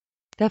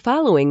The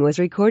following was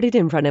recorded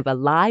in front of a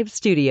live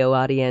studio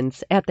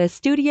audience at the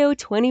Studio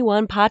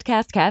 21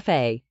 Podcast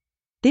Cafe.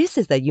 This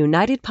is the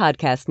United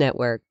Podcast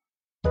Network.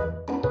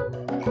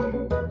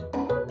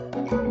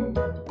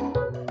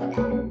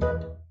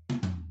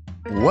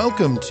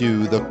 Welcome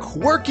to the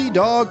Quirky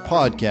Dog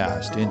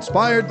Podcast,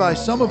 inspired by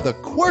some of the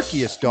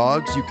quirkiest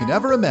dogs you can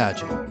ever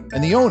imagine,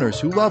 and the owners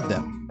who love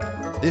them.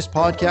 This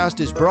podcast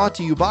is brought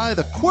to you by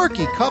the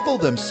quirky couple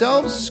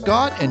themselves,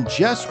 Scott and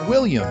Jess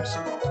Williams.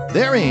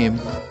 Their aim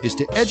is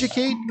to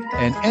educate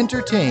and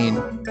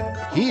entertain.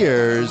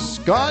 Here's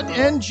Scott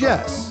and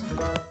Jess.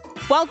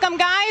 Welcome,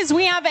 guys.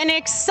 We have an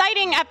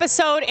exciting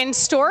episode in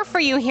store for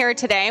you here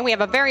today. We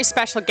have a very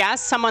special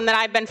guest, someone that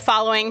I've been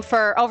following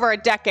for over a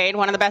decade,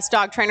 one of the best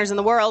dog trainers in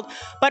the world.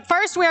 But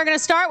first, we are going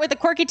to start with the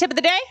quirky tip of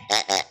the day.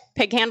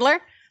 Pig handler.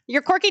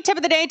 Your quirky tip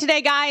of the day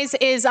today, guys,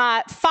 is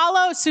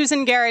follow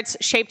Susan Garrett's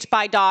Shaped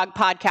by Dog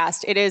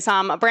podcast. It is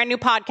a brand new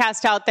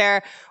podcast out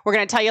there. We're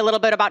going to tell you a little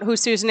bit about who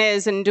Susan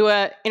is and do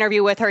an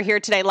interview with her here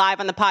today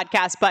live on the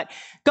podcast. But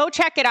go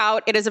check it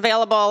out. It is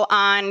available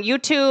on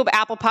YouTube,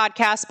 Apple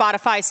Podcasts,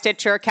 Spotify,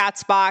 Stitcher,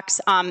 Catsbox.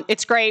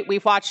 It's great.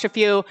 We've watched a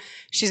few.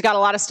 She's got a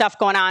lot of stuff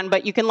going on,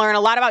 but you can learn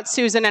a lot about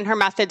Susan and her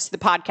methods to the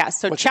podcast.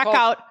 So check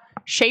out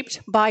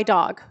Shaped by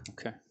Dog.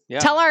 Okay. Yeah.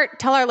 Tell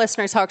our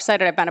listeners how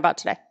excited I've been about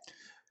today.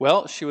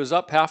 Well, she was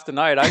up half the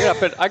night. I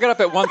got up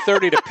at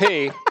 1:30 to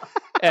pee,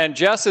 and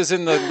Jess is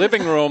in the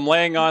living room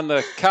laying on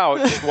the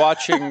couch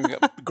watching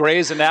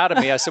Grey's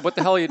Anatomy. I said, "What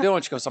the hell are you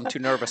doing?" She goes, "I'm too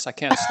nervous. I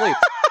can't sleep."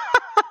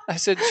 I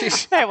said,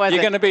 "Geez, you're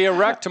going to be a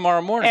wreck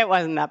tomorrow morning." It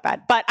wasn't that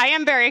bad. But I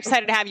am very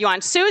excited to have you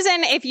on.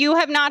 Susan, if you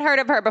have not heard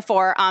of her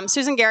before,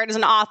 Susan Garrett is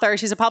an author.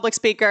 She's a public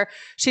speaker.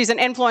 She's an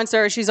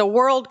influencer. She's a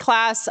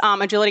world-class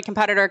agility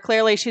competitor.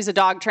 Clearly, she's a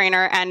dog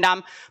trainer. And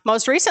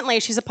most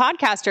recently, she's a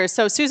podcaster.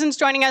 So Susan's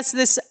joining us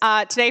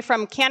today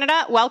from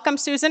Canada. Welcome,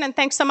 Susan, and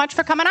thanks so much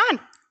for coming on.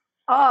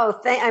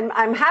 Oh,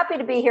 I'm happy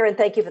to be here, and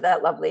thank you for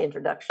that lovely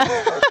introduction.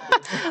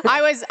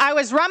 I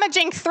was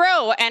rummaging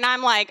through, and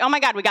I'm like, oh my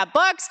God, we got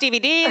books,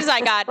 DVDs,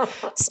 I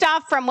got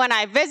stuff from when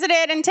I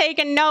visited and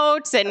taken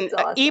notes and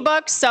awesome.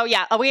 Ebooks. So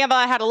yeah, we have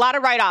had a lot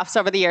of write-offs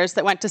over the years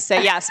that went to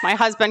say yes. My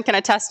husband can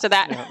attest to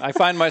that. Yeah, I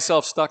find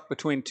myself stuck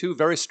between two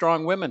very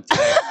strong women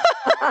today.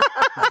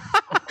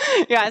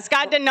 Yeah,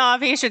 Scott didn't know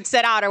if he should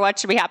sit out or what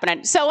should be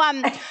happening. So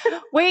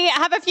we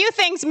have a few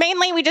things.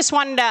 Mainly, we just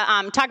wanted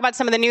to talk about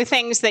some of the new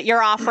things that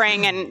you're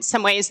offering and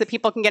some ways that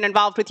people can get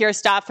involved with your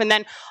stuff. And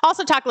then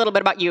also talk a little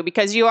bit about you,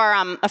 because you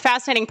are a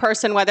fascinating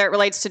person, whether it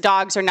relates to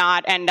dogs or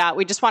not. And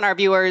we just want our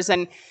viewers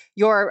and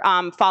your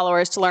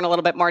followers to learn a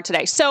little bit more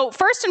today. So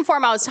first and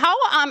foremost, how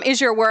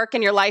is your work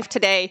and your life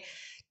today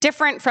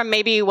different from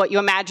maybe what you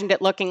imagined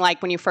it looking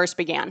like when you first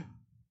began?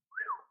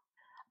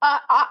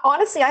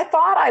 Honestly, I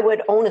thought I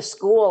would own a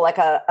school, like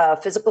a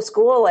physical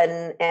school,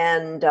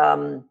 and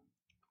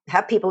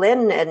have people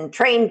in and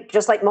train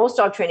just like most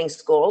dog training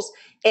schools.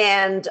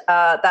 And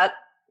I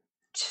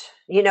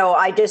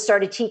just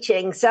started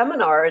teaching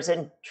seminars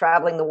and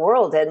traveling the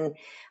world. And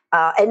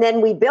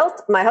then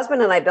my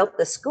husband and I built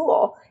the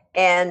school.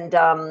 And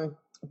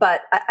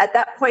but at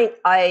that point,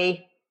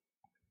 I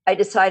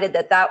decided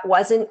that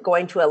wasn't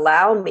going to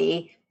allow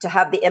me to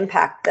have the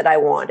impact that I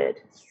wanted.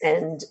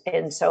 And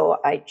so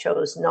I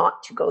chose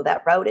not to go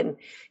that route and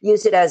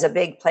use it as a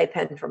big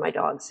playpen for my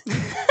dogs.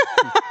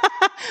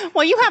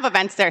 Well, you have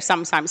events there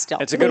sometimes still.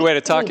 It's a good way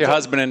to talk your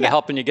husband into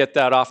helping you get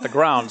that off the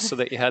ground so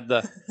that you had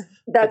the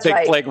big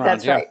right. playground.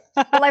 That's right.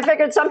 Well, I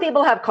figured some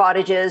people have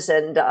cottages,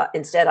 and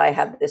instead I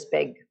have this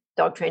big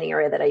dog training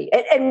area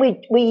and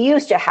we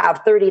used to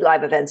have 30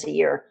 live events a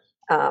year.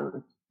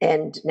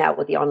 And now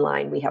with the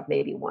online, we have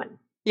maybe one.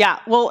 Yeah.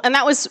 Well, and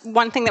that was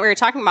one thing that we were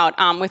talking about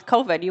with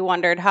COVID. You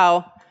wondered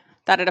how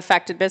that had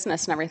affected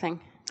business and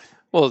everything.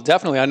 Well,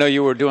 definitely. I know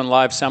you were doing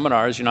live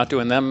seminars. You're not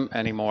doing them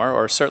anymore,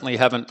 or certainly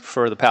haven't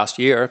for the past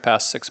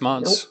 6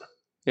 months. Nope.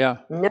 Yeah.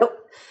 Nope.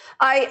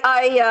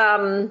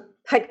 I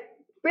had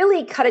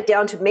really cut it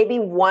down to maybe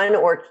one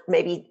or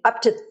maybe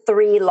up to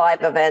 3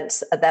 live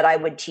events that I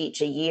would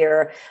teach a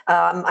year.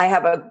 I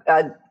have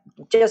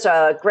just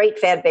a great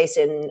fan base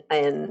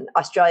in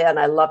Australia, and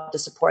I love to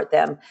support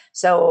them.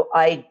 So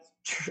I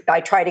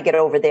try to get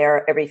over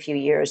there every few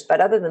years.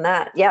 But other than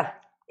that, yeah.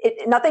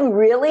 Nothing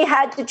really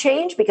had to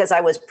change because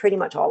I was pretty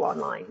much all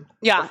online.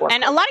 Yeah,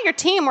 and a lot of your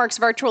team works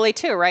virtually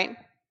too, right?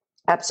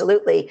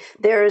 Absolutely.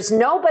 There's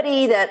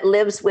nobody that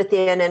lives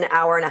within an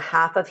hour and a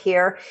half of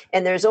here,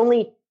 and there's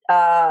only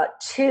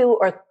 2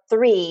 or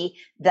 3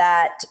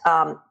 that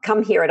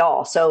come here at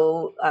all.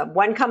 So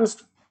one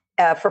comes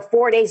for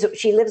 4 days.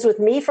 She lives with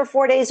me for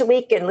 4 days a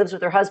week and lives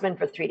with her husband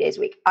for 3 days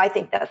a week. I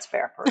think that's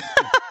fair.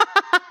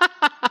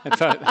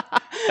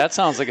 That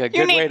sounds like a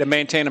good way to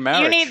maintain a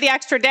marriage. You need the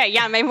extra day.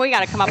 Yeah, maybe we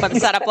got to come up with a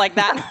setup like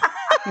that.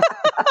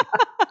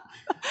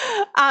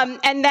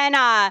 And then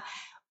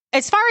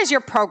as far as your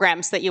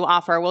programs that you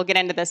offer, we'll get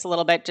into this a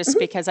little bit just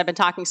because I've been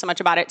talking so much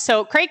about it.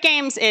 So Crate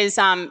Games is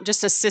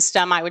just a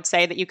system, I would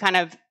say, that you kind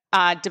of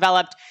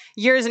developed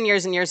years and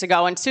years and years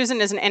ago. And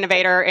Susan is an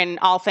innovator in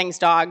all things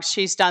dogs.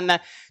 She's done the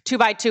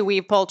 2x2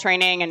 weave pull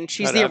training, and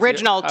she's the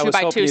original 2x2 system. I was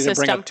hoping you didn't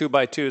bring up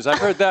 2x2s. I've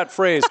heard that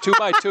phrase,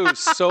 2x2s,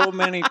 so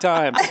many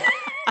times.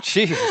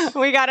 Jeez.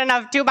 We got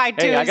enough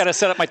 2x2s. Hey, I got to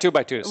set up my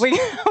 2x2s.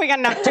 We got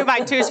enough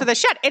 2x2s for the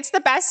shed. It's the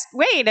best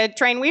way to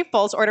train weave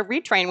pulls or to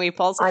retrain weave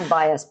pulls. I'm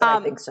biased, but I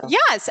think so.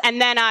 Yes.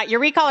 And then your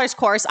recolors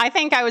course, I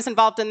think I was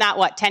involved in that,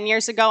 10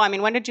 years ago? I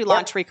mean, when did you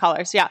launch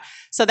recolors? Yeah.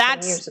 So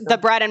that's the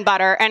bread and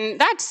butter. And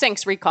that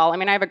sinks recall. I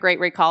mean, I have a great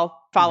recall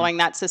following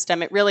that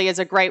system. It really is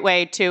a great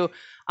way to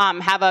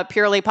have a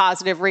purely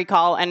positive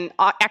recall and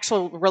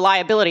actual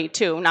reliability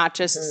too, not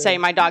just say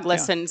my dog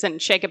listens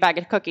and shake a bag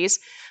of cookies.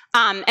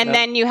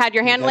 Then you had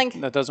your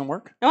handling. That doesn't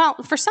work? Well,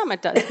 for some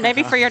it does.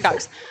 Maybe for your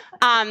dogs.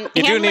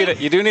 You do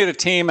need a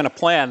team and a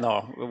plan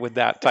though with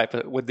that type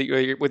of with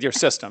your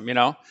system. You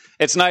know,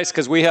 it's nice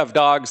because we have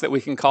dogs that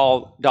we can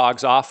call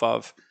dogs off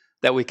of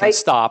that we can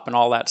stop and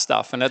all that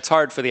stuff, and it's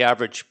hard for the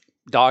average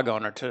dog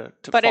owner to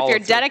But if you're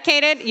through.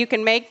 Dedicated, you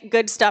can make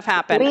good stuff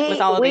happen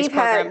with all of these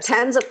programs. We've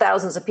had tens of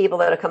thousands of people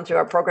that have come through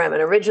our program,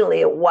 and originally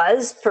it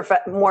was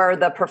more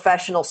the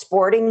professional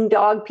sporting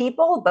dog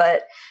people,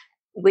 but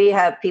we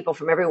have people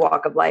from every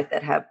walk of life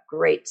that have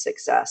great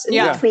success. And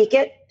we tweak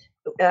it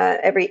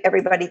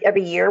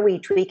every year. We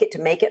tweak it to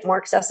make it more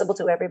accessible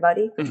to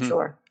everybody, for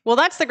sure. Well,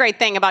 that's the great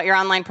thing about your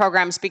online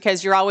programs,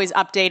 because you're always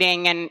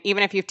updating. And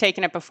even if you've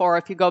taken it before,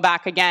 if you go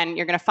back again,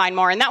 you're going to find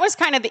more. And that was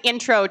kind of the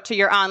intro to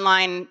your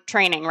online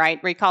training,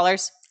 right?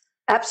 Recallers?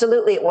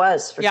 Absolutely, it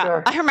was, for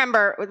sure. I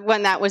remember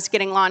when that was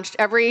getting launched.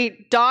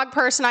 Every dog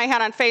person I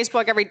had on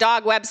Facebook, every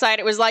dog website,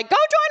 it was like, go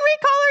join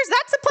Recallers.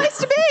 That's the place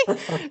to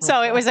be.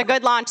 So it was a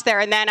good launch there.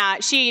 And then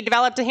she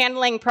developed a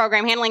handling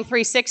program, Handling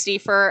 360,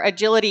 for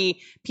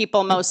agility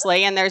people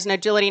mostly. And there's an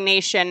Agility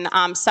Nation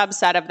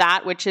subset of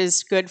that, which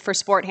is good for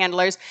sport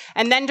handlers.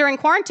 And then during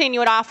quarantine, you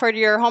had offered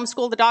your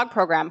Homeschool the Dog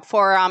program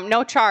for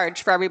no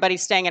charge for everybody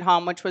staying at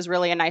home, which was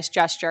really a nice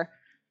gesture.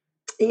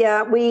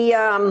 Yeah,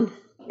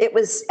 it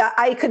was,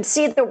 I could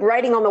see the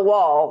writing on the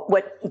wall,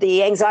 what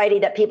the anxiety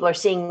that people are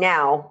seeing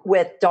now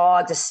with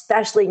dogs,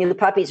 especially new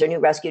puppies or new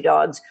rescue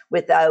dogs,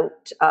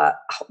 without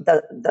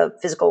the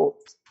physical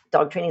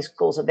dog training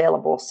schools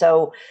available.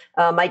 So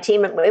my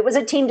team, it was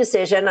a team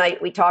decision.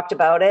 We talked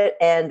about it,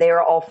 and they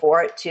were all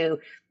for it, to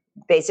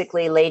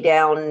basically lay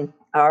down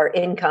our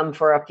income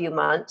for a few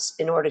months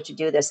in order to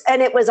do this.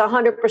 And it was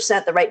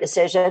 100% the right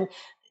decision.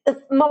 The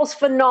most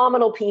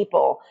phenomenal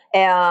people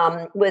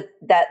with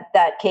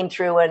that came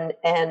through,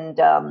 and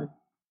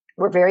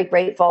we're very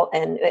grateful.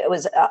 And it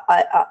was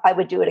I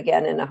would do it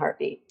again in a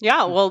heartbeat.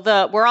 Yeah, well,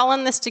 we're all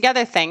in this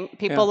together thing.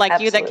 People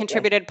like you that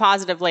contributed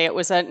positively. It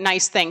was a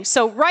nice thing.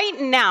 So right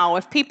now,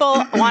 if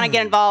people want to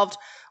get involved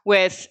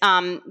with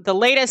the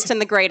latest and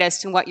the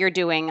greatest in what you're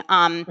doing,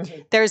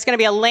 there's going to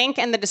be a link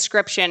in the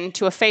description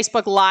to a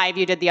Facebook Live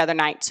you did the other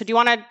night. So do you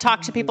want to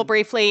talk to people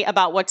briefly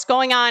about what's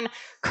going on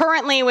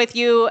currently with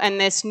you and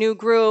this new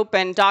group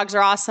and Dogs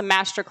Are Awesome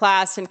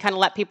Masterclass, and kind of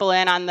let people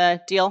in on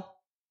the deal?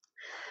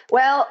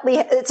 Well,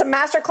 it's a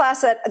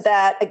masterclass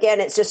that again,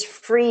 it's just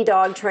free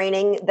dog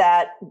training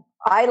that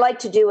I like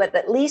to do it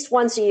at least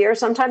once a year.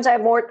 Sometimes I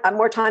have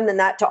more time than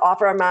that to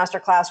offer a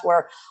masterclass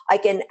where I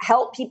can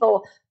help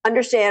people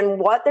understand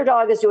what their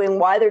dog is doing,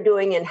 why they're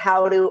doing, and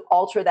how to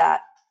alter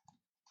that.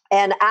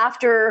 And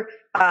after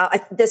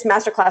this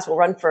masterclass will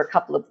run for a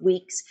couple of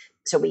weeks,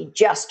 so we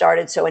just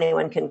started, so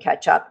anyone can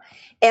catch up.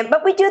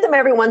 But we do them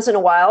every once in a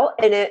while.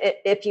 And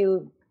if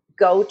you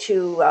go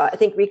to, I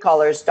think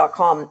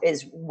recallers.com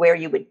is where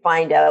you would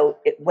find out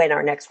when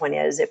our next one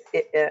is,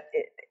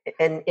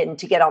 and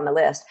to get on the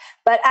list.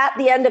 But at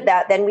the end of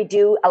that, then we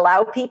do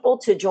allow people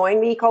to join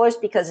Recallers,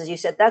 because, as you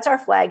said, that's our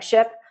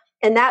flagship.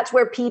 And that's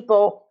where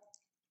people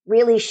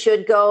really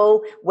should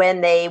go when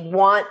they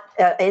want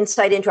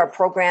insight into our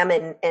program.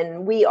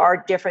 And we are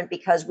different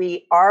because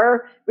we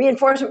are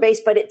reinforcement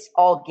based, but it's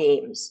all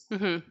games.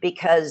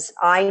 Because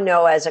I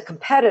know, as a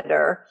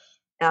competitor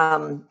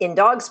in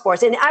dog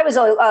sports, and I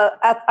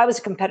was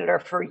a competitor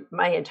for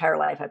my entire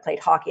life. I played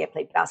hockey, I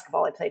played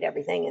basketball, I played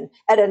everything, and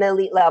at an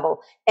elite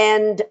level.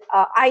 And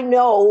I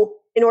know,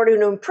 in order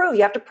to improve,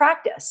 you have to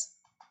practice.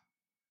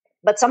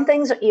 But some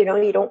things, you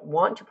don't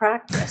want to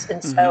practice.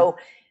 And so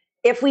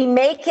if we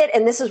make it,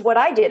 and this is what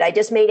I did, I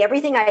just made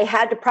everything I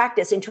had to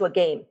practice into a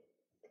game.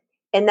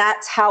 And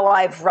that's how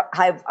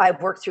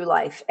I've worked through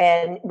life,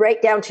 and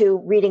right down to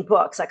reading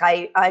books. Like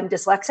I'm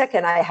dyslexic,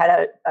 and I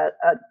had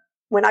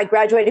when I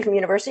graduated from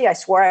university, I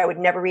swore I would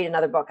never read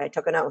another book. I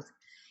took an oath,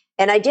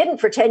 and I didn't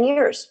for 10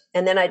 years.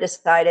 And then I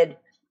decided,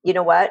 you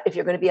know what, if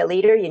you're going to be a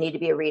leader, you need to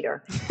be a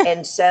reader.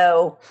 And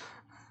so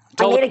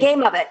I made a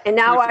game of it. And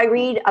now I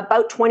read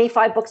about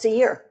 25 books a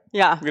year.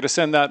 Yeah. I'm going to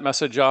send that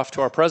message off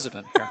to our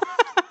president here.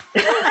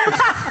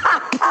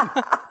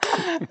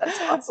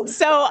 That's awesome.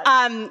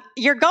 So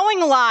you're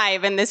going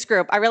live in this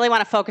group. I really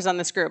want to focus on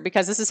this group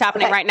because this is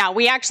happening right now.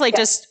 We actually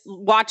just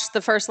watched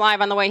the first live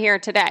on the way here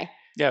today.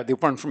 Yeah, the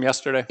one from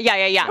yesterday.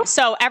 Yeah.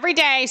 So every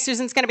day,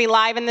 Susan's going to be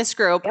live in this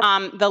group.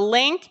 The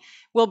link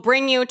will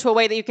bring you to a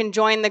way that you can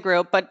join the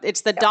group. But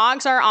it's the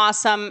Dogs Are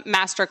Awesome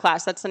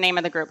Masterclass. That's the name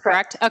of the group,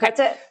 correct? Okay. That's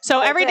it. So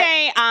That's every it.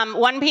 day,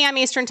 1 p.m.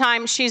 Eastern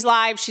time, she's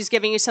live. She's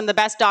giving you some of the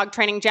best dog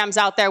training gems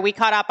out there. We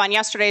caught up on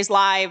yesterday's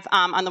live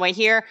on the way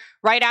here.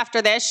 Right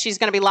after this, she's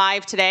going to be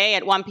live today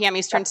at 1 p.m.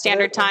 Eastern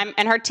Standard Time.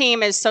 And her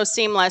team is so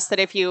seamless that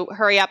if you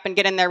hurry up and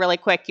get in there really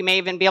quick, you may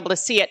even be able to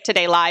see it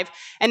today live.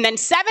 And then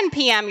 7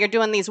 p.m., you're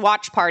doing these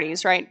watch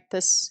parties, right?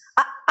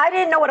 I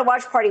didn't know what a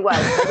watch party was.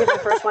 I did my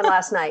first one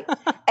last night.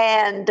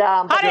 And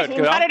how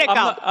did it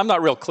go? I'm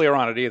not real clear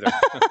on it either.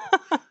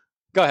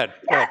 Go ahead.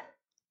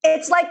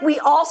 It's like we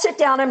all sit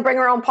down and bring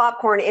our own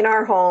popcorn in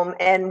our home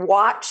and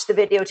watch the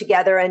video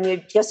together, and you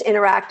just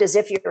interact as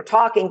if you're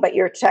talking, but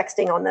you're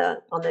texting on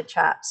the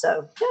chat.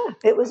 So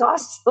yeah, it was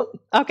awesome.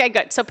 Okay,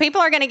 good. So people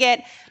are going to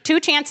get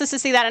 2 chances to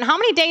see that. And how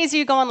many days are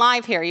you going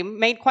live here? You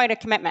made quite a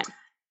commitment.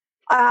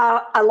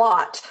 A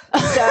lot.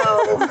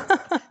 So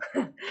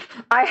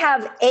I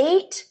have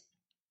 8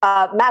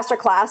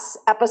 masterclass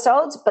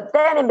episodes, but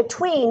then in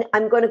between,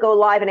 I'm going to go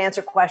live and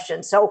answer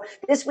questions. So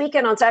this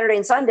weekend on Saturday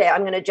and Sunday,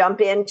 I'm going to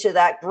jump into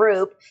that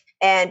group.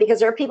 And because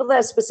there are people that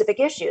have specific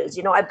issues,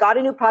 I've got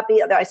a new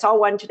puppy. I saw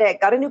one today. I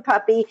got a new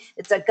puppy.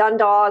 It's a gun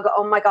dog.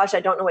 Oh my gosh, I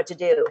don't know what to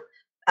do.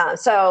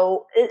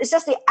 So it's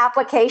just the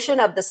application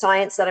of the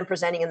science that I'm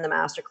presenting in the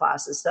master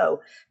classes.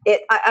 So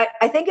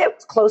I think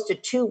it's close to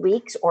 2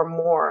 weeks or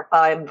more.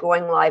 I'm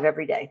going live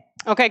every day.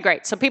 Okay,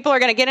 great. So people are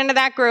going to get into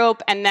that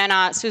group, and then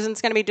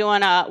Susan's going to be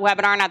doing a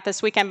webinar, not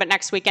this weekend, but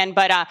next weekend.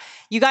 But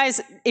you guys,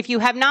 if you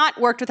have not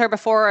worked with her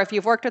before, or if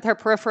you've worked with her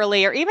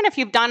peripherally, or even if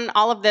you've done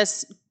all of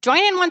this, join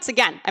in once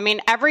again. I mean,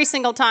 every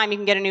single time you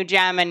can get a new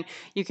gem and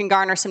you can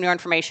garner some new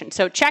information.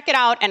 So check it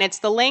out, and it's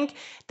the link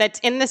that's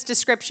in this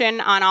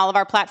description on all of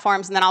our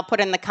platforms, and then I'll put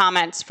in the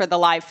comments for the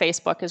live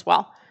Facebook as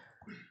well.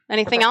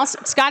 Anything else?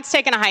 Scott's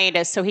taking a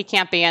hiatus, so he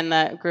can't be in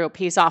the group.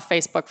 He's off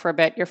Facebook for a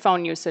bit. Your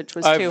phone usage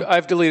was too.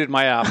 I've deleted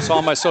my apps,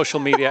 all my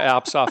social media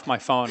apps off my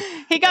phone.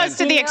 He goes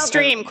to the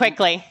extreme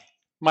quickly.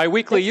 My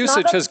weekly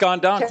usage has gone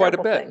down quite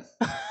a bit.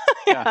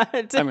 Yeah.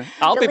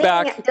 I'll be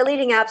back.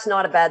 Deleting apps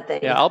not a bad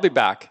thing. Yeah, I'll be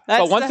back.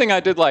 But one thing I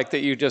did like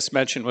that you just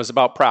mentioned was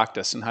about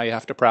practice and how you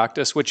have to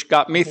practice, which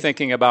got me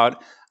thinking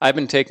about, I've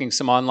been taking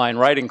some online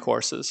writing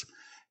courses,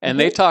 and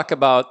they talk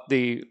about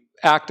the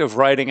act of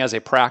writing as a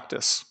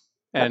practice.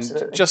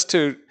 And just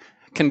to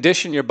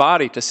condition your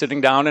body to sitting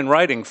down and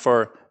writing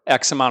for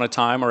X amount of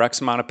time or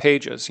X amount of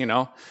pages,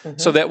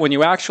 so that when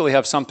you actually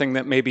have something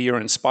that maybe you're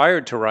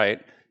inspired to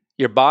write,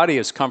 your body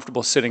is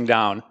comfortable sitting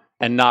down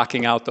and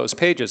knocking out those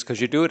pages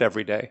because you do it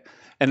every day.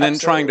 And then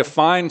trying to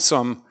find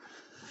some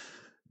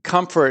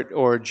comfort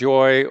or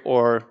joy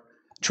or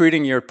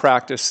treating your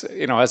practice,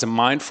 as a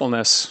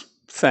mindfulness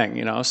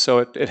thing, so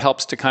it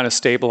helps to kind of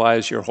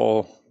stabilize your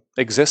whole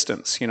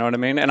existence, you know what I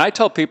mean? And I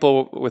tell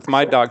people with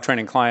my dog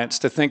training clients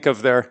to think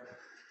of their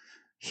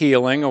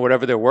healing or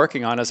whatever they're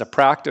working on as a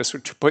practice.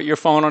 To put your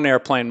phone on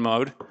airplane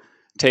mode,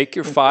 take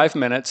your 5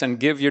 minutes and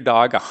give your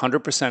dog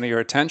 100% of your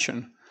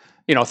attention.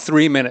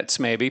 3 minutes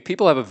maybe.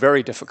 People have a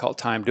very difficult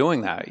time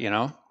doing that,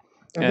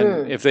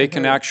 And if they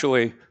can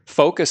actually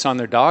focus on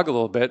their dog a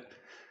little bit,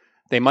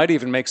 they might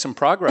even make some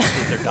progress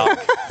with their dog.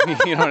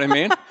 You know what I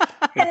mean?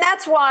 And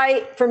that's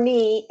why, for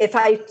me,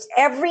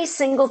 every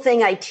single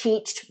thing I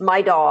teach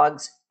my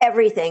dogs,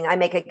 everything, I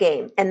make a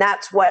game. And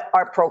that's what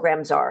our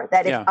programs are.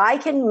 That if I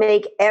can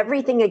make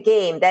everything a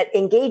game that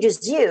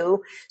engages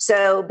you,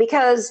 so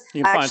because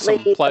you can actually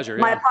find some pleasure,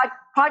 my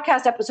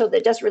podcast episode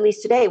that just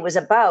released today was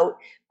about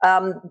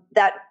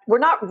that we're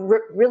not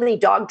really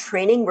dog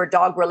training, we're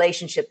dog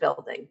relationship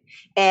building.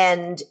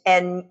 And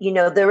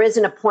there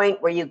isn't a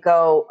point where you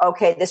go,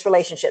 okay, this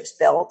relationship's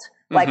built.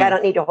 Like, I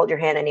don't need to hold your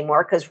hand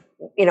anymore because,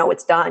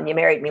 it's done. You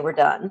married me. We're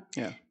done.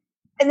 Yeah.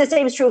 And the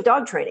same is true of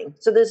dog training.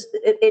 So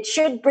it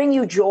should bring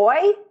you joy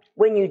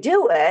when you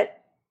do it,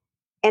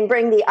 and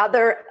bring the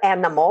other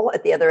animal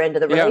at the other end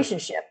of the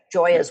relationship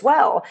joy as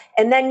well.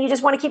 And then you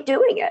just want to keep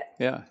doing it.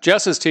 Yeah.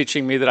 Jess is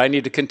teaching me that I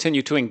need to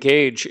continue to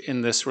engage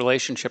in this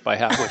relationship I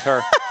have with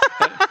her.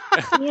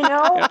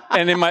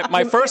 And in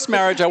my first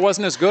marriage, I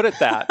wasn't as good at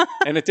that,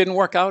 and it didn't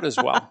work out as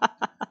well.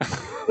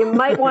 You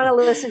might want to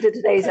listen to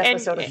today's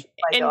episode of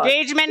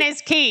Engagement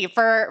is key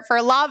for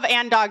love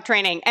and dog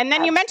training. And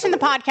then you mentioned the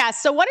podcast.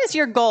 So what is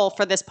your goal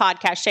for this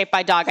podcast, Shaped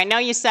by Dog? I know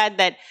you said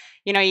that,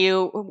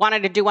 you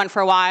wanted to do one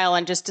for a while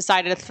and just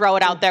decided to throw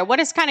it out there.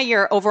 What is kind of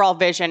your overall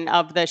vision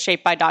of the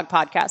Shaped by Dog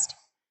podcast?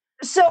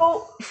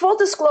 So full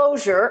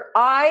disclosure,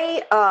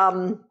 I've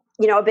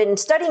been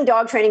studying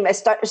dog training. I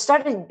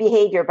studied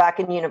behavior back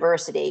in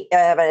university. I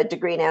have a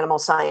degree in animal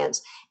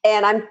science,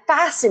 and I'm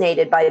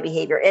fascinated by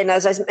behavior. And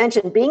as I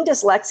mentioned, being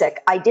dyslexic,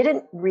 I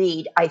didn't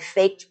read, I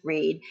faked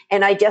read,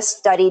 and I just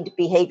studied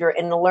behavior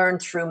and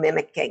learned through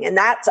mimicking. And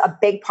that's a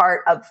big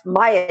part of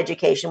my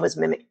education, was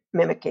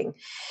mimicking.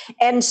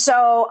 And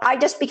so I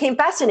just became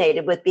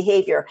fascinated with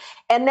behavior.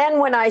 And then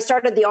when I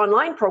started the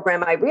online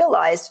program, I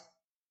realized,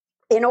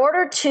 in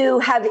order to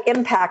have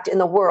impact in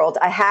the world,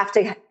 I have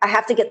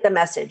to get the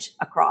message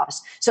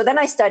across. So then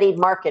I studied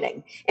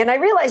marketing, and I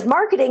realized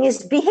marketing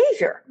is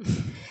behavior.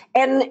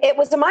 And it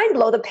was a mind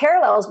blow, the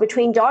parallels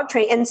between dog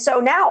training. And so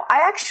now I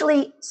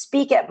actually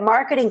speak at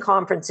marketing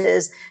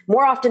conferences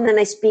more often than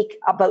I speak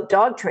about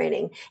dog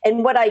training.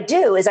 And what I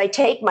do is I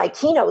take my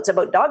keynotes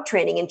about dog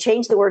training and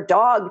change the word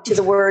dog to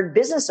the word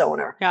business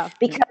owner,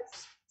 because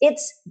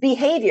it's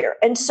behavior.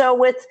 And so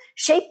with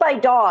Shaped by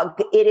Dog,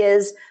 it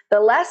is the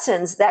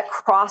lessons that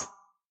cross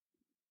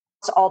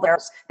all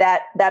those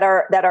that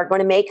are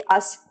going to make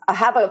us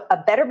have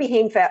a better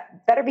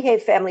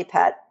behaved family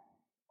pet,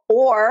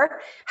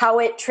 or how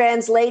it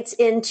translates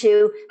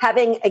into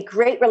having a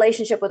great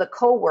relationship with a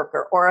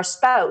coworker or a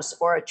spouse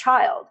or a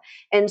child.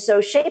 And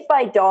so Shaped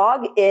by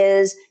Dog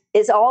is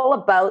all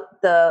about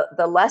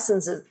the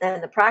lessons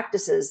and the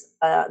practices,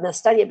 and the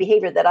study of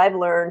behavior that I've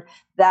learned,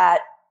 that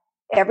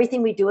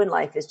everything we do in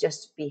life is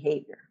just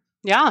behavior.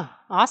 Yeah.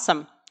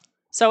 Awesome.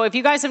 So if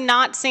you guys have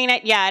not seen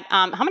it yet,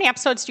 how many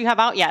episodes do you have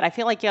out yet? I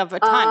feel like you have a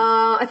ton.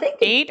 I think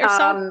 8 or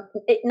so?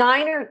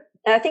 9, or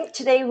I think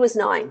today was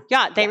 9.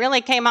 Yeah, they really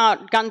came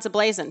out guns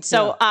a-blazing.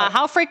 So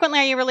how frequently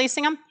are you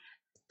releasing them?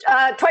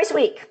 Twice a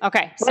week.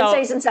 Okay. So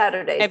Wednesdays and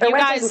Saturdays.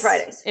 Wednesdays and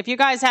Fridays. If you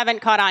guys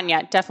haven't caught on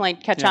yet, definitely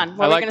catch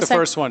on. I like the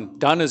first one.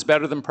 Done is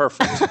better than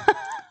perfect.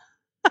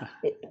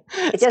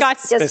 It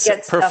just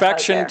gets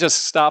perfection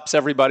just stops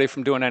everybody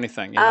from doing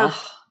anything. You know?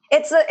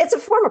 It's a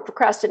form of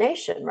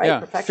procrastination, right?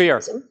 Yeah, fear.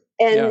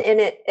 And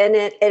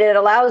it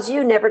allows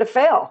you never to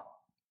fail.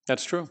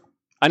 That's true.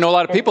 I know a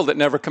lot of people that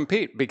never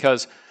compete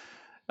because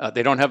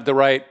they don't have the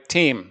right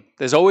team.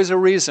 There's always a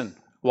reason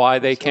why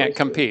they can't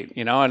compete,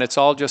 and it's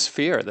all just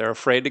fear. They're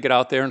afraid to get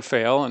out there and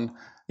fail, and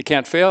you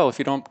can't fail if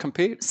you don't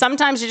compete.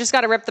 Sometimes you just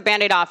got to rip the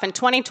Band-Aid off, and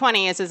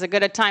 2020 is as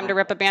good a time to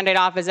rip a Band-Aid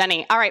off as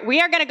any. All right, we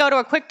are going to go to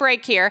a quick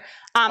break here.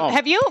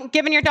 Have you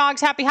given your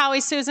dogs Happy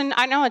Howies, Susan?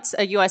 I know it's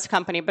a U.S.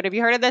 company, but have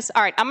you heard of this?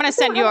 All right, I'm going to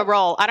send you a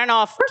roll. I don't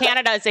know if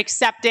Canada is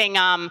accepting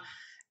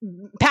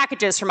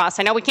packages from us.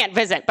 I know we can't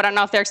visit, but I don't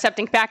know if they're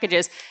accepting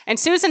packages. And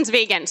Susan's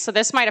vegan, so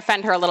this might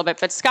offend her a little bit,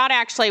 but Scott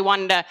actually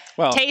wanted to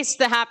taste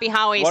the Happy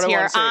Howies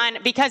here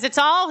because it's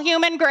all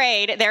human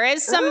grade. There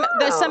is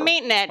there's some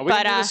meat in it. Are we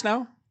going to do this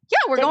now?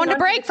 Yeah, we're going to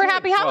break for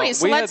Happy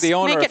Howies. We had the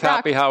owner of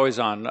Happy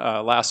Howies on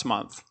last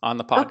month on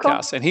the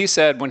podcast, and he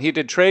said when he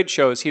did trade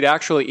shows, he'd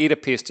actually eat a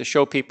piece to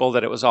show people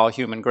that it was all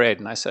human grade.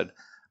 And I said,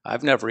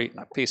 I've never eaten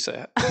a piece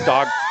of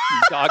dog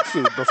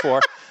food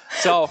before.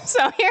 So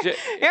here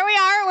we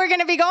are. We're going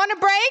to be going to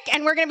break,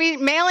 and we're going to be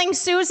mailing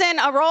Susan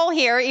a roll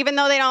here, even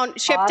though they don't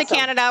ship to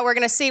Canada. We're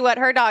going to see what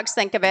her dogs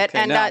think of it. Okay,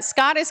 and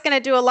Scott is going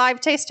to do a live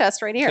taste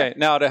test right here. Okay,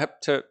 now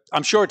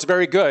I'm sure it's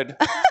very good.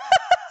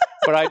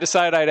 But I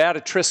decided I'd add a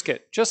Triscuit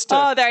just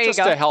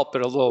to help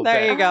it a little bit.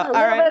 There you go. A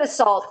little bit of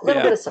salt. A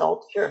little bit of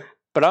salt, sure.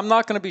 But I'm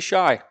not going to be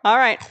shy. All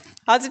right.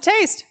 How's it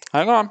taste?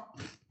 Hang on.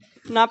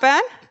 Not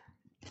bad?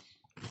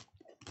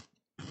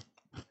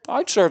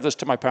 I'd serve this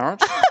to my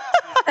parents.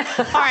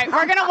 All right.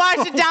 We're going to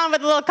wash it down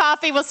with a little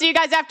coffee. We'll see you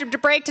guys after the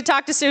break to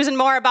talk to Susan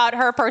more about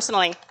her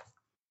personally.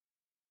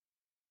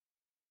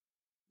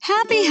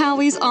 Happy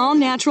Howie's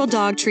all-natural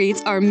dog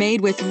treats are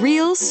made with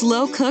real,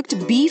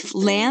 slow-cooked beef,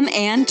 lamb,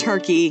 and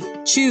turkey.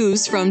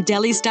 Choose from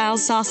deli-style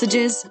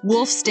sausages,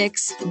 wolf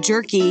sticks,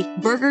 jerky,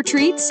 burger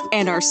treats,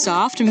 and our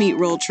soft meat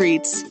roll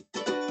treats.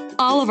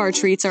 All of our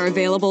treats are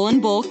available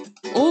in bulk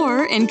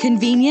or in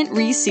convenient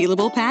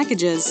resealable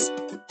packages.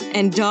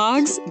 And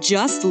dogs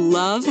just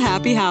love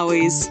Happy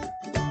Howie's.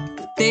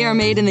 They are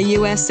made in the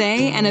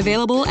USA and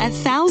available at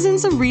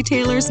thousands of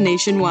retailers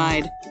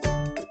nationwide.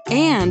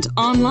 And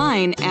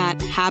online at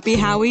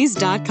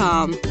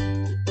happyhowies.com.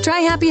 Try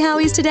Happy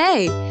Howies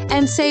today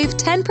and save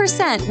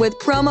 10% with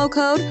promo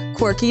code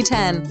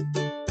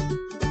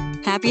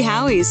Quirky10. Happy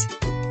Howies.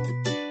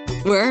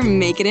 We're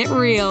making it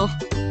real.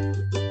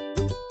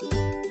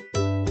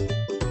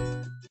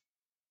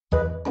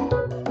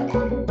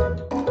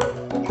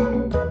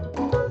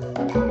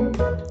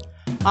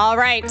 All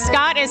right,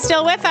 Scott is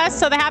still with us,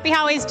 so the Happy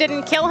Howies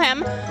didn't kill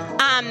him.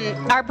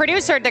 Our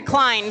producer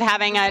declined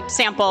having a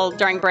sample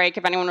during break,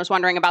 if anyone was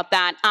wondering about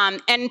that.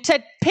 And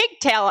to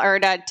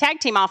tag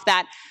team off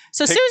that,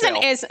 so Susan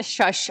is,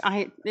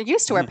 I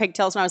used to wear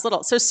pigtails when I was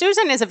little. So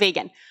Susan is a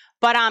vegan,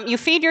 but you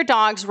feed your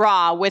dogs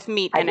raw with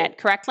meat in it,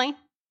 correctly?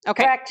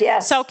 Okay. Correct,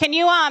 yes. So can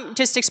you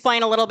just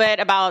explain a little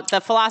bit about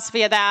the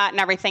philosophy of that and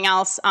everything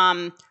else,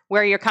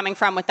 where you're coming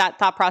from with that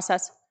thought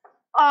process?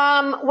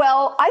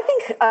 Well, I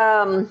think...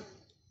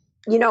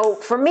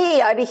 for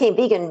me, I became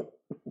vegan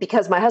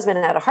because my husband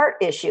had a heart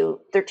issue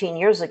 13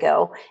 years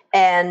ago,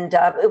 and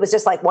it was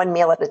just like one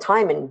meal at a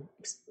time,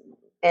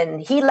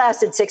 and he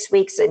lasted 6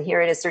 weeks, and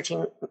here it is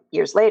 13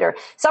 years later.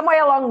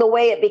 Somewhere along the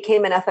way, it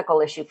became an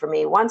ethical issue for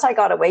me. Once I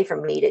got away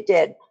from meat, it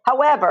did.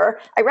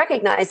 However, I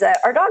recognize that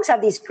our dogs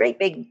have these great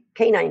big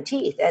canine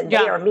teeth, and they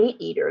are meat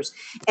eaters.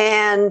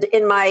 And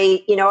in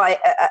my,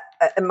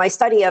 in my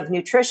study of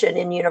nutrition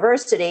in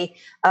university,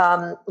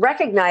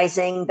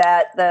 recognizing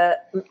that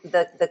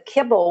the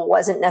kibble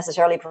wasn't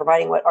necessarily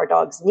providing what our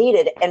dogs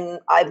needed, and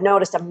I've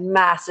noticed a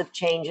massive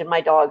change in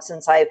my dogs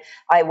since I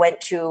went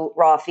to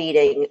raw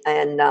feeding,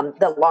 and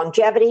the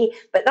longevity,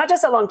 but not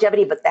just the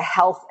longevity, but the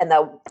health and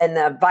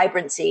the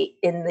vibrancy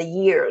in the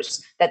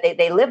years that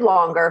they live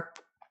longer.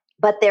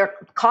 But they're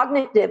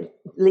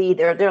cognitively,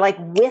 they're like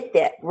with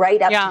it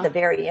right up to the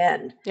very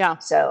end. Yeah.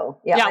 So,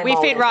 we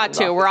feed raw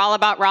too. We're all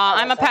about raw.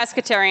 I'm a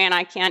pescatarian.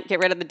 I can't get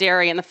rid of the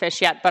dairy and the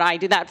fish yet, but I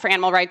do that for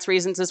animal rights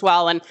reasons as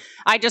well. And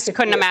I just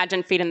couldn't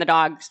imagine feeding the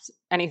dogs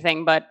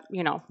anything but,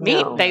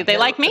 meat. They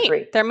like meat.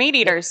 Agree. They're meat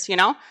eaters,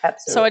 Absolutely.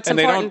 So it's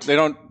important. They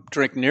don't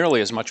drink nearly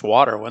as much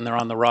water when they're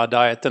on the raw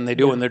diet than they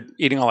do when they're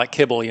eating all that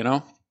kibble,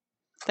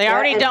 They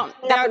already don't.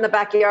 They're in the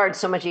backyard,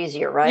 so much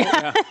easier, right?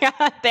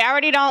 Yeah. They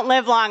already don't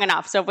live long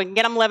enough. So if we can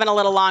get them living a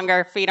little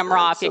longer, feed them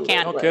raw if you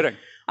can. No kidding.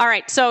 All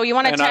right. So you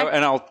want to check.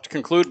 And I'll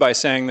conclude by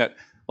saying that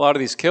a lot of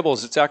these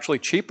kibbles, it's actually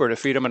cheaper to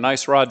feed them a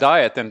nice raw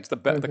diet than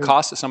the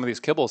cost of some of these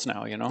kibbles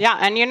now, Yeah.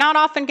 And you're not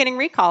often getting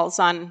recalls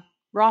on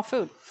raw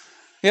food.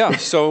 Yeah.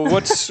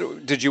 So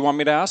did you want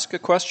me to ask a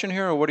question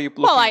here, or what are you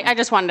looking at? I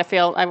just wanted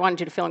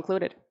you to feel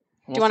included.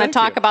 Do you want to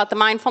talk about the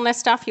mindfulness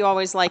stuff? You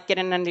always like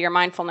getting into your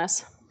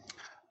mindfulness.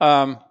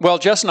 Well,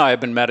 Jess and I have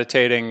been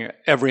meditating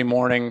every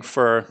morning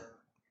for,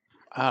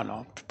 I don't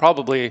know,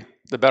 probably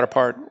the better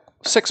part,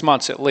 6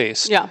 months at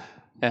least. Yeah.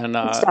 And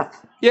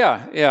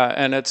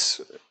and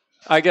it's,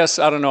 I guess,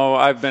 I don't know,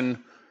 I've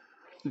been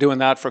doing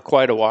that for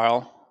quite a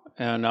while,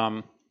 and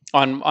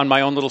on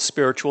my own little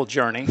spiritual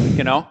journey,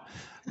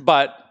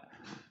 But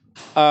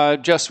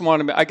just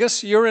want to, I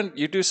guess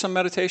you do some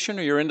meditation,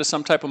 or you're into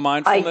some type of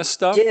mindfulness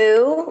stuff? I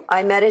do.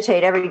 I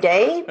meditate every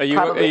day. Are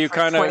you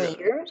kind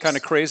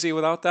of crazy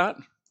without that?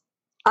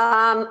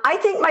 I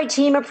think my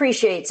team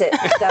appreciates it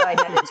that I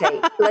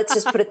meditate. Let's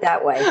just put it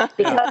that way,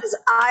 because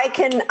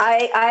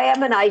I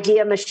am an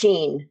idea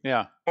machine.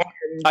 Yeah. And,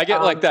 I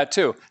get like that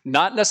too.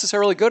 Not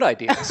necessarily good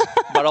ideas,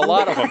 but a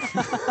lot of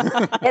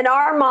them. In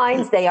our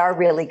minds, they are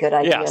really good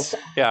ideas.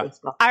 Yes.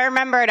 Yeah. I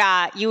remembered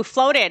you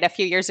floated a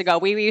few years ago.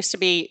 We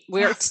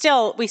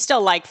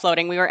still like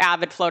floating. We were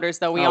avid floaters,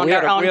 though. We owned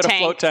our own tank. We had a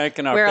float tank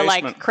in our basement. We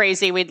were like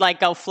crazy. We'd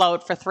go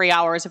float for 3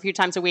 hours a few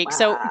times a week. Wow.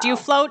 So do you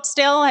float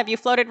still? Have you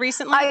floated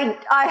recently?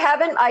 I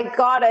haven't. I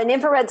got an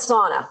infrared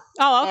sauna.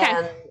 Oh, okay.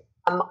 And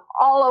I'm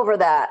all over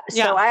that.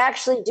 Yeah. So I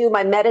actually do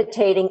my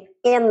meditating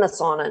in the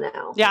sauna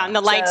now. Yeah, and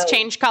the lights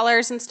change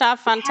colors and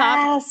stuff on top.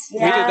 Yes, we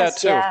did that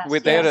too.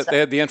 They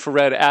had the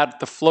infrared at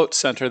the float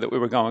center that we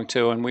were going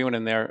to, and we went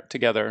in there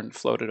together and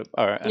floated.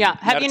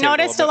 Have you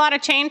noticed a lot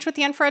of change with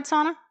the infrared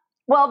sauna?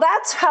 Well,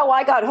 that's how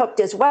I got hooked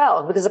as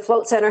well, because the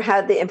float center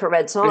had the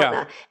infrared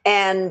sauna,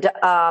 and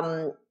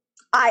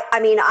I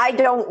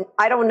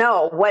don't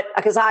know what,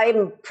 because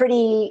I'm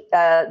pretty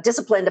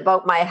disciplined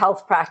about my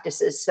health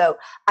practices. So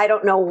I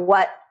don't know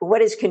what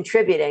is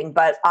contributing,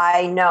 but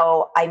I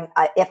know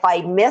if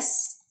I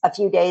miss a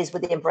few days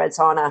with the infrared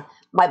sauna,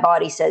 my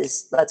body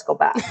says, let's go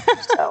back.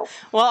 So,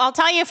 well, I'll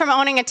tell you, from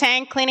owning a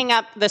tank, cleaning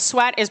up the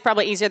sweat is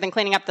probably easier than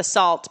cleaning up the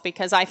salt,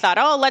 because I thought,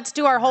 let's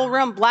do our whole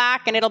room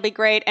black and it'll be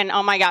great. And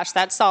oh my gosh,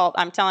 that salt,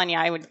 I'm telling you,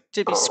 I would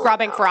just be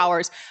scrubbing for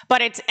hours.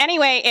 But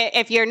anyway,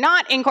 if you're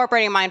not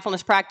incorporating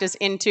mindfulness practice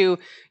into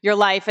your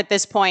life at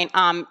this point,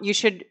 you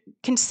should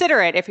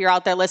consider it if you're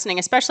out there listening,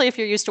 especially if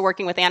you're used to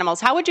working with animals.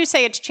 How would you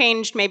say it's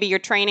changed maybe your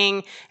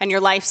training and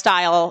your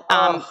lifestyle,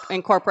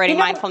 incorporating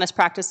mindfulness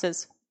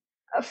practices?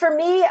 For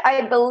me,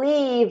 I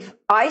believe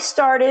I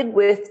started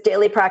with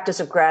daily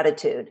practice of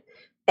gratitude,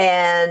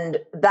 and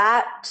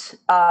that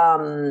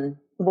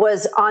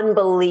was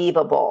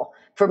unbelievable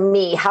for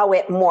me, how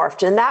it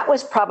morphed. And that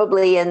was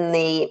probably in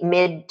the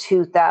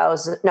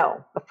mid-2000s.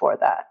 No, before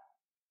that.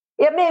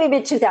 Yeah, maybe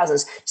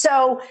mid-2000s.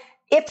 So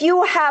if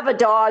you have a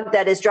dog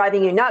that is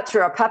driving you nuts,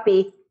 or a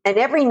puppy, and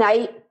every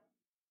night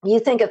you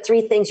think of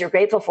 3 things you're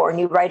grateful for and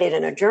you write it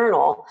in a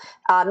journal,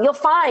 you'll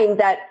find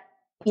that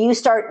you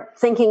start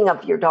thinking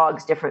of your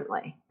dogs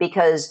differently,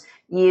 because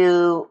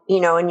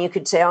and you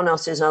could say, oh no,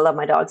 Susan, I love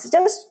my dogs.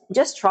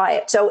 Just try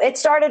it. So it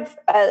started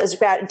as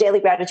daily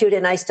gratitude,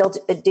 and I still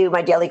do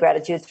my daily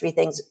gratitude 3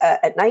 things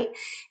at night.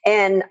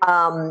 And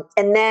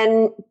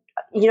then,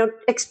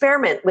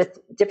 experiment with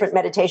different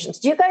meditations.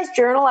 Do you guys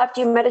journal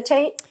after you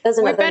meditate?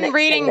 We've been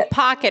reading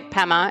Pocket,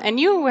 Pema, and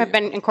you have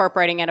been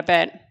incorporating it a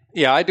bit.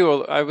 Yeah, I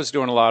do. I was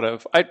doing a lot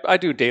of, I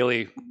do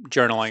daily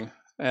journaling.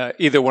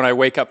 Either when I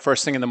wake up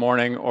first thing in the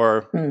morning,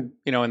 or in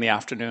the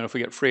afternoon if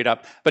we get freed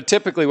up. But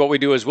typically what we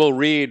do is we'll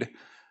read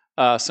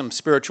some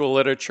spiritual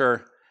literature.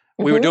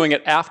 Mm-hmm. We were doing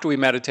it after we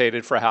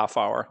meditated for a half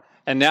hour.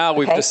 And now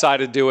we've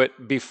decided to do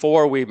it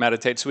before we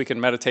meditate, so we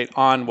can meditate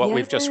on what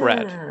we've just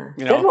read.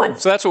 Good one.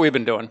 So that's what we've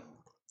been doing.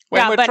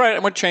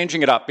 We're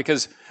changing it up,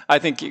 because I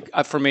think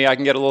for me, I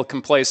can get a little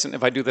complacent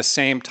if I do the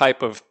same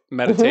type of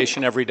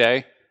meditation every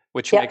day.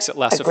 which makes it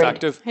less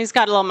effective. He's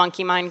got a little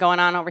monkey mind going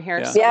on over here.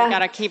 Yeah. So we got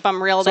to keep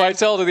him reeled in. So I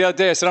told her the other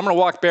day, I said, I'm going to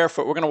walk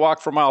barefoot. We're going to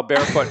walk for a mile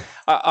barefoot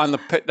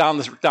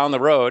down the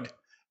road.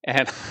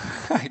 And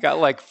I got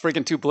like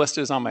freaking 2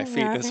 blisters on my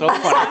feet. It's so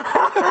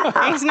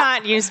funny. He's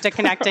not used to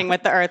connecting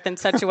with the earth in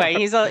such a way.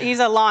 He's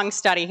a long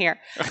study here.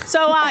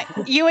 So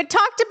you had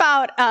talked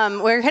about,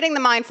 we're hitting the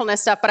mindfulness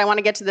stuff, but I want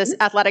to get to this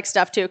athletic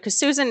stuff too, because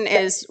Susan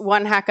is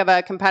one heck of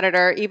a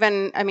competitor.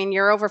 Even, I mean,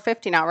 you're over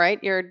 50 now,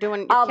 right? You're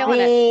killing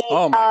it.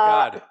 Oh my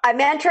God. I'm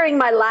entering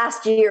my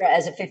last year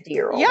as a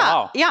 50-year-old. Yeah.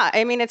 Wow. Yeah.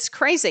 I mean, it's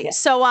crazy. Yeah.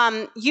 So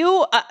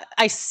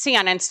I see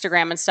on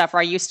Instagram and stuff, or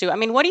I used to, I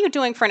mean, what are you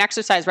doing for an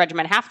exercise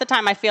regimen? Half the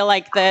time I feel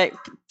like the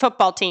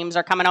football teams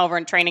are coming over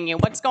and training you.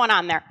 What's going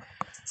on there?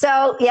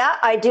 So, yeah,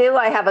 I do.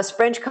 I have a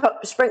sprint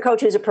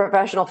coach who's a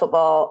professional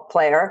football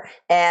player,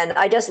 and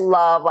I just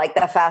love like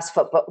the fast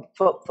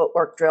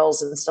footwork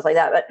drills and stuff like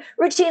that. But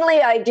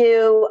routinely, I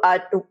do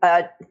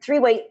 3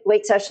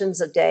 weight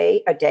sessions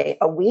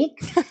a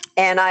week,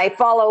 and I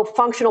follow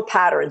functional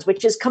patterns,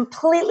 which is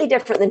completely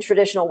different than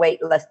traditional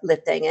weight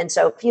lifting. And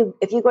so, if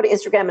you go to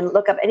Instagram and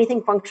look up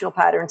anything functional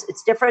patterns,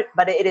 it's different,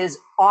 but it is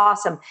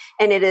awesome,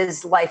 and it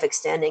is life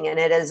extending, and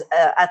it is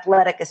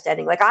athletic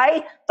extending. Like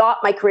I thought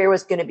my career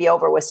was going to be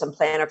over with some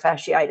plantar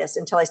fasciitis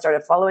until I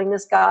started following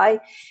this guy,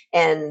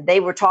 and they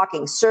were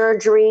talking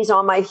surgeries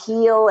on my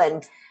heel,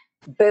 and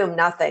boom,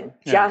 nothing,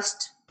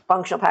 just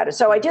functional patterns.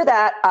 So I do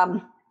that.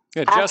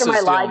 After my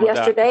live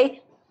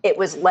yesterday, it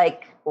was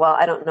like, well,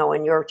 I don't know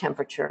in your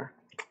temperature.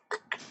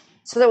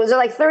 So there was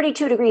like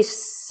 32 degrees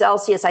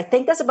Celsius. I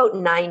think that's about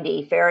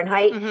 90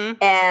 Fahrenheit.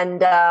 Mm-hmm.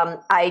 And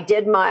I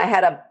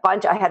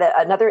had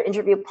another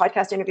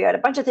podcast interview. I had a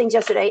bunch of things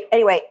yesterday.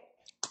 Anyway,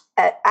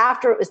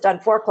 after it was done,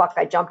 4:00,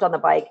 I jumped on the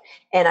bike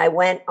and I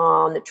went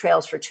on the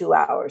trails for 2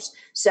 hours.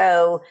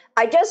 So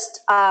I just,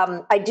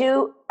 I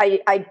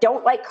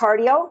don't like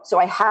cardio. So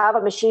I have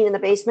a machine in the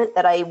basement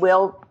that I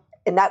will,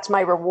 and that's my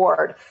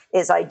reward,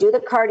 is I do the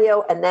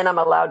cardio and then I'm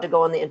allowed to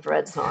go in the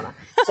infrared sauna.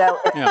 So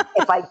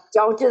if I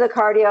don't do the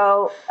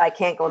cardio, I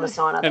can't go in the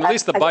sauna. And at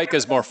least the bike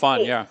is more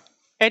fun. Yeah.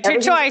 It's your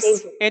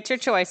choice. It's your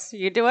choice.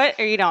 You do it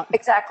or you don't.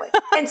 Exactly.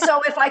 And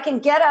so if I can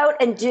get out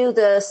and do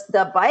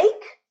the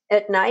bike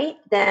at night,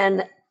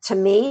 then to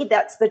me,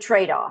 that's the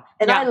trade-off.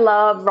 And I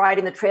love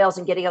riding the trails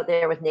and getting out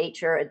there with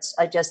nature.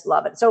 I just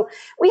love it. So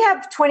we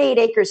have 28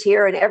 acres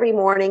here, and every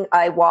morning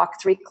I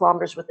walk 3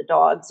 kilometers with the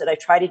dogs, and I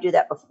try to do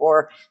that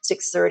before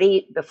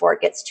 6:30, before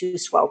it gets too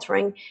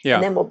sweltering. Yeah.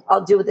 And then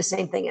I'll do the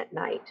same thing at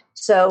night.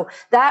 So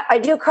that I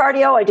do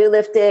cardio, I do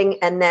lifting,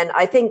 and then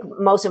I think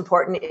most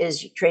important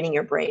is training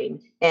your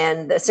brain.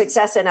 And the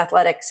success in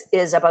athletics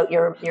is about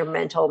your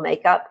mental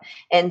makeup.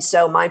 And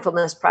so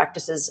mindfulness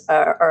practices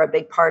are a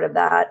big part of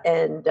that.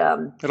 And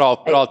it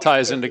all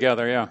ties in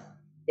together. Yeah.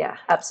 Yeah,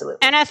 absolutely.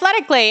 And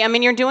athletically, I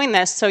mean, you're doing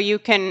this so you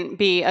can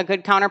be a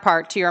good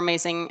counterpart to your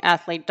amazing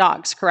athlete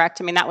dogs,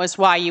 correct? I mean, that was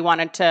why you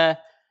wanted to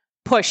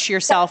push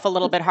yourself a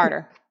little bit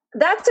harder.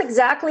 That's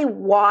exactly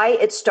why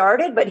it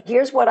started. But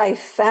here's what I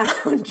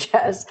found,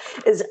 Jess,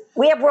 is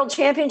we have world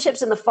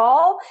championships in the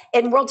fall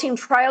and world team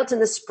tryouts in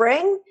the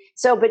spring.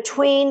 So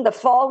between the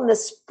fall and the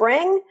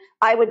spring,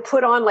 I would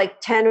put on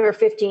like 10 or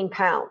 15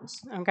 pounds.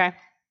 Okay.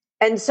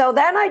 And so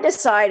then I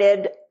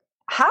decided,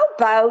 how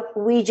about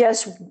we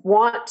just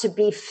want to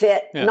be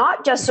fit,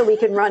 not just so we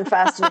can run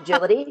fast and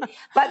agility,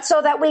 but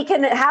so that we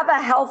can have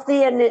a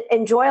healthy and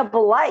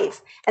enjoyable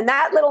life. And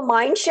that little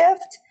mind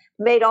shift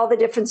made all the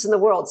difference in the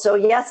world. So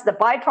yes, the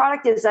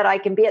byproduct is that I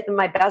can be at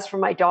my best for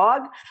my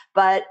dog,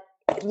 but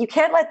you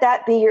can't let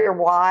that be your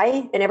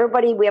why. And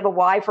everybody, we have a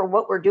why for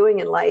what we're doing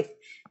in life.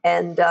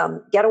 And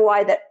get a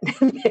why that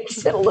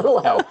makes it a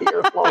little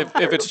healthier.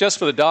 If it's just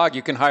for the dog,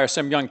 you can hire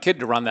some young kid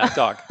to run that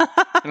dog.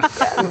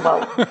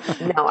 Well,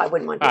 no, I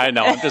wouldn't want to. I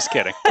know, I'm just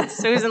kidding.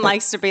 Susan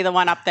likes to be the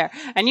one up there.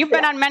 And you've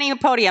been on many a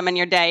podium in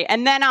your day.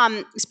 And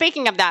then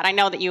speaking of that, I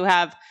know that you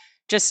have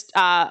just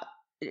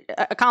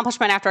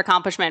accomplishment after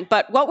accomplishment.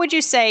 But what would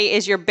you say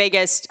is your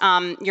biggest,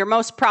 your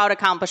most proud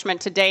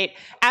accomplishment to date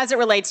as it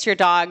relates to your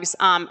dogs?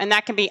 And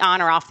that can be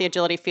on or off the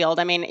agility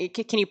field. I mean,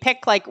 can you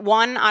pick like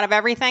one out of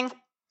everything?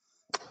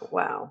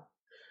 Wow.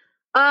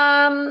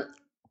 I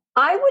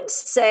would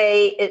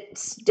say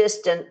it's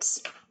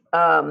distance.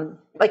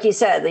 Like you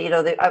said,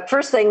 the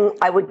first thing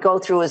I would go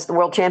through is the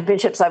world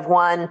championships I've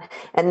won,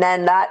 and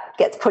then that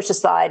gets pushed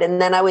aside.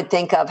 And then I would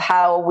think of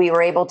how we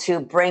were able to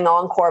bring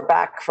Encore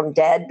back from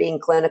dead, being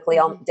clinically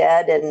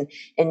dead.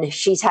 And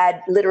she's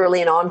had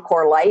literally an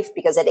Encore life,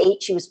 because at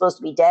 8, she was supposed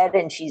to be dead,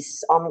 and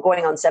she's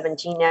going on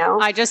 17 now.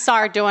 I just saw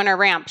her doing her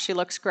ramp. She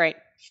looks great.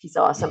 She's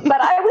awesome.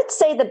 But I would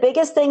say the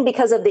biggest thing,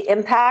 because of the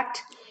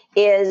impact,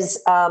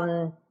 is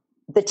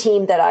the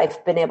team that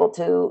I've been able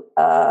to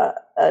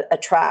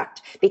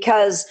attract,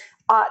 because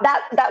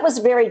that was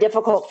very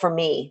difficult for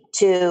me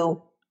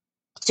to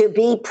to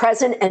be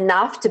present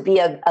enough to be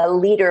a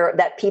leader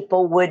that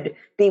people would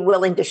be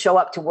willing to show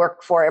up to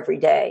work for every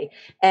day.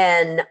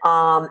 And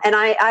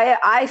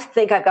I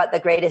think I've got the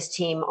greatest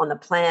team on the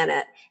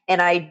planet,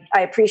 and I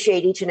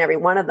appreciate each and every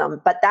one of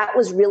them. But that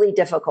was really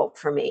difficult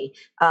for me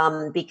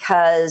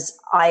because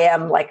I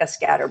am like a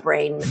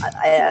scatterbrain,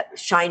 a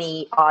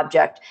shiny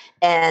object,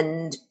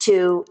 and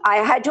I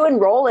had to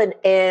enroll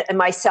in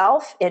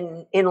myself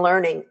in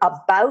learning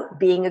about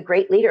being a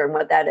great leader and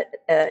what that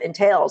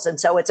entails. And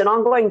so it's an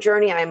ongoing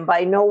journey. I am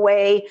by no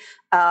way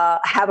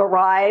have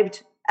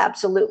arrived.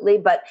 Absolutely.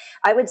 But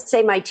I would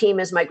say my team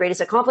is my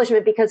greatest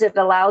accomplishment because it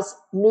allows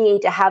me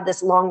to have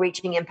this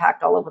long-reaching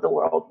impact all over the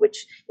world,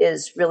 which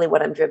is really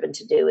what I'm driven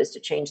to do, is to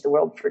change the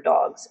world for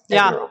dogs.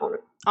 Yeah.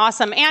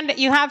 Awesome. And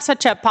you have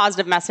such a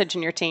positive message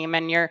in your team,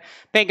 and you're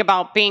big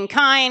about being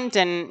kind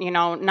and,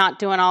 not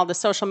doing all the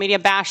social media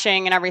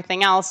bashing and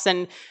everything else,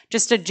 and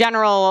just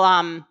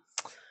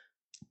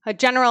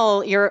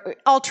you're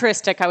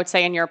altruistic, I would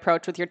say, in your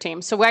approach with your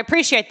team. So I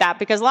appreciate that,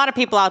 because a lot of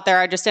people out there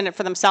are just in it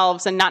for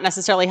themselves and not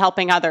necessarily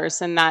helping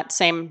others in that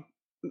same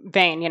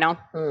vein, Yeah,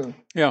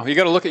 you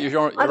got to look at your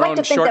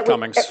own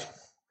shortcomings.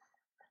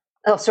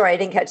 Oh, sorry, I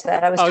didn't catch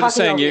that. I was just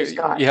saying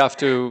Scott. You have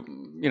to,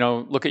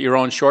 look at your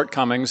own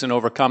shortcomings and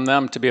overcome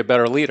them to be a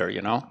better leader,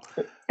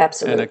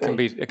 Absolutely. And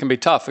it can be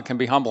tough. It can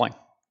be humbling.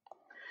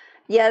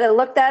 Yeah, to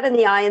look that in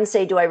the eye and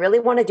say, do I really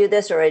want to do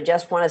this, or I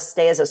just want to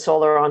stay as a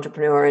solo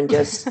entrepreneur and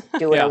just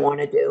do what I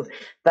want to do?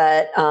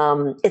 But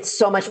it's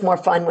so much more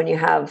fun when you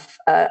have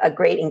a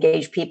great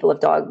engaged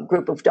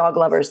group of dog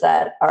lovers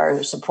that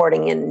are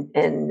supporting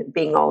and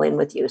being all in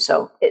with you.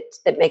 So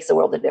it makes the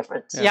world a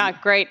difference. Yeah,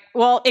 great.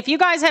 Well, if you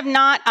guys have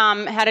not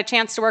had a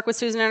chance to work with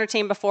Susan and her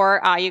team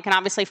before, you can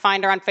obviously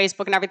find her on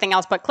Facebook and everything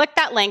else, but click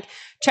that link.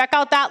 Check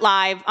out that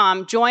live.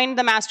 Join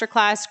the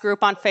masterclass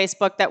group on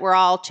Facebook that we're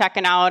all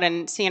checking out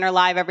and seeing her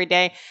live every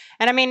day.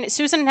 And I mean,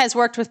 Susan has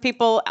worked with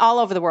people all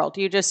over the world.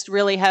 You just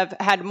really have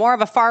had more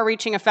of a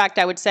far-reaching effect,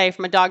 I would say,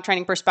 from a dog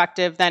training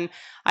perspective than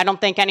I don't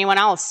think anyone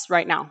else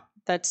right now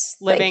that's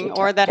living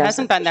or that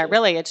hasn't been there.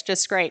 Really, it's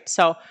just great.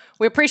 So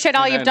we appreciate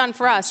all you've done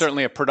for us.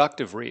 Certainly a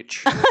productive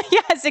reach.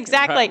 Yes,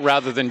 exactly.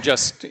 Rather than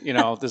just,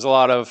 there's a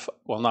lot of,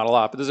 well, not a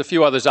lot, but there's a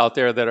few others out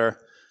there that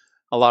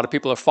a lot of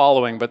people are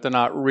following, but they're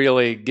not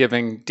really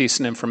giving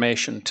decent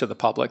information to the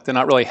public. They're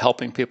not really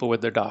helping people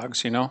with their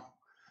dogs,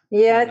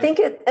 Yeah, I think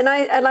and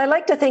I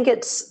like to think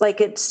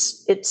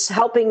it's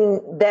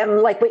helping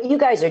them, like what you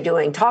guys are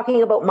doing,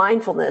 talking about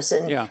mindfulness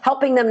and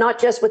helping them not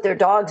just with their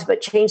dogs,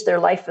 but change their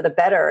life for the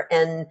better.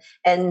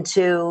 And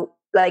to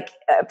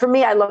for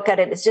me, I look at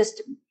it as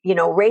just,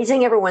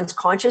 raising everyone's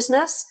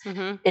consciousness.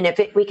 Mm-hmm. And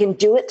if we can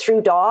do it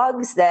through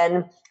dogs,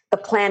 then the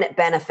planet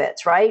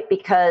benefits, right?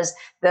 Because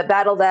the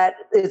battle that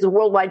is a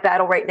worldwide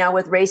battle right now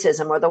with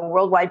racism, or the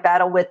worldwide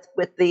battle with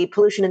the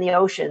pollution in the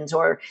oceans,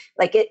 or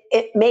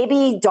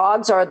maybe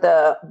dogs are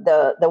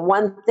the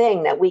one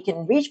thing that we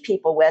can reach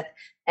people with.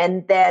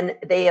 And then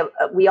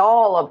we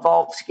all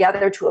evolve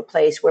together to a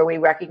place where we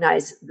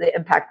recognize the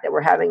impact that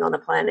we're having on the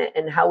planet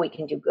and how we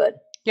can do good.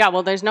 Yeah,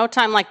 well, there's no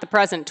time like the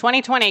present.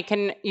 2020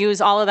 can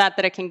use all of that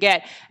it can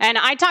get. And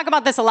I talk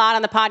about this a lot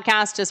on the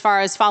podcast as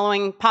far as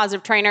following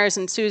positive trainers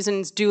and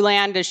Susan's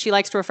Dooland, as she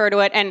likes to refer to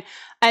it. And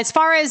as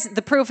far as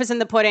the proof is in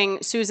the pudding,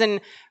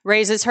 Susan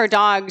raises her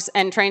dogs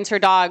and trains her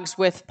dogs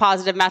with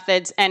positive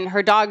methods, and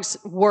her dogs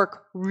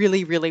work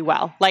really, really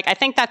well. I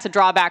think that's a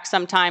drawback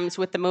sometimes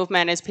with the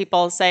movement, is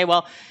people say,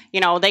 well,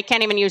 they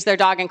can't even use their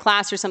dog in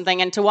class or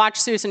something. And to watch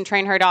Susan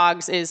train her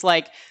dogs is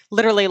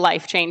literally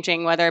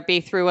life-changing, whether it be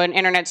through an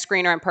internet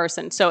screen or in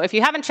person. So if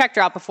you haven't checked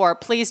her out before,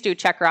 please do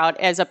check her out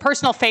as a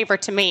personal favor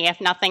to me,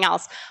 if nothing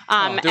else.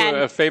 Do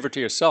a favor to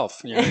yourself.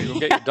 You'll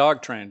get your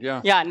dog trained.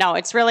 Yeah. Yeah, no,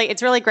 it's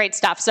really great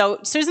stuff. So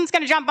Susan's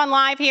going to jump on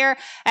live here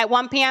at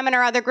 1 p.m. in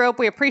our other group.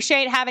 We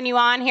appreciate having you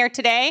on here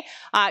today.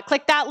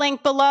 Click that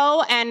link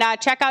below and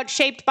check out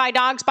Shaped by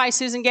Dogs by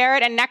Susan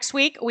Garrett. And next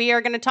week, we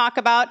are going to talk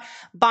about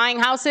buying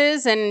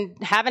houses and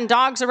having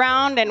dogs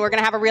around, and we're going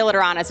to have a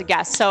realtor on as a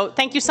guest. So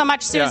thank you so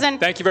much, Susan. Yeah,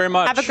 thank you very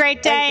much. Have a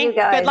great day. Thank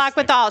you, guys. Good luck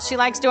with all. She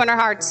likes doing her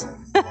hearts.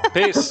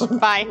 Peace.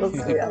 Bye. We'll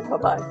see ya.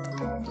 Bye-bye.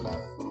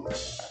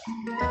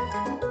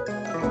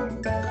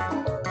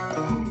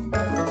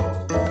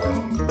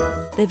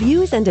 The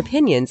views and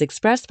opinions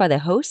expressed by the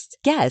hosts,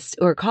 guests,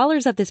 or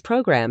callers of this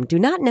program do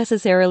not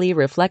necessarily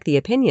reflect the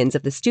opinions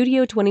of the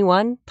Studio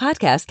 21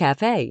 Podcast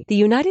Cafe, the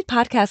United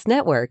Podcast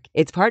Network,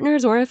 its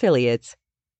partners, or affiliates.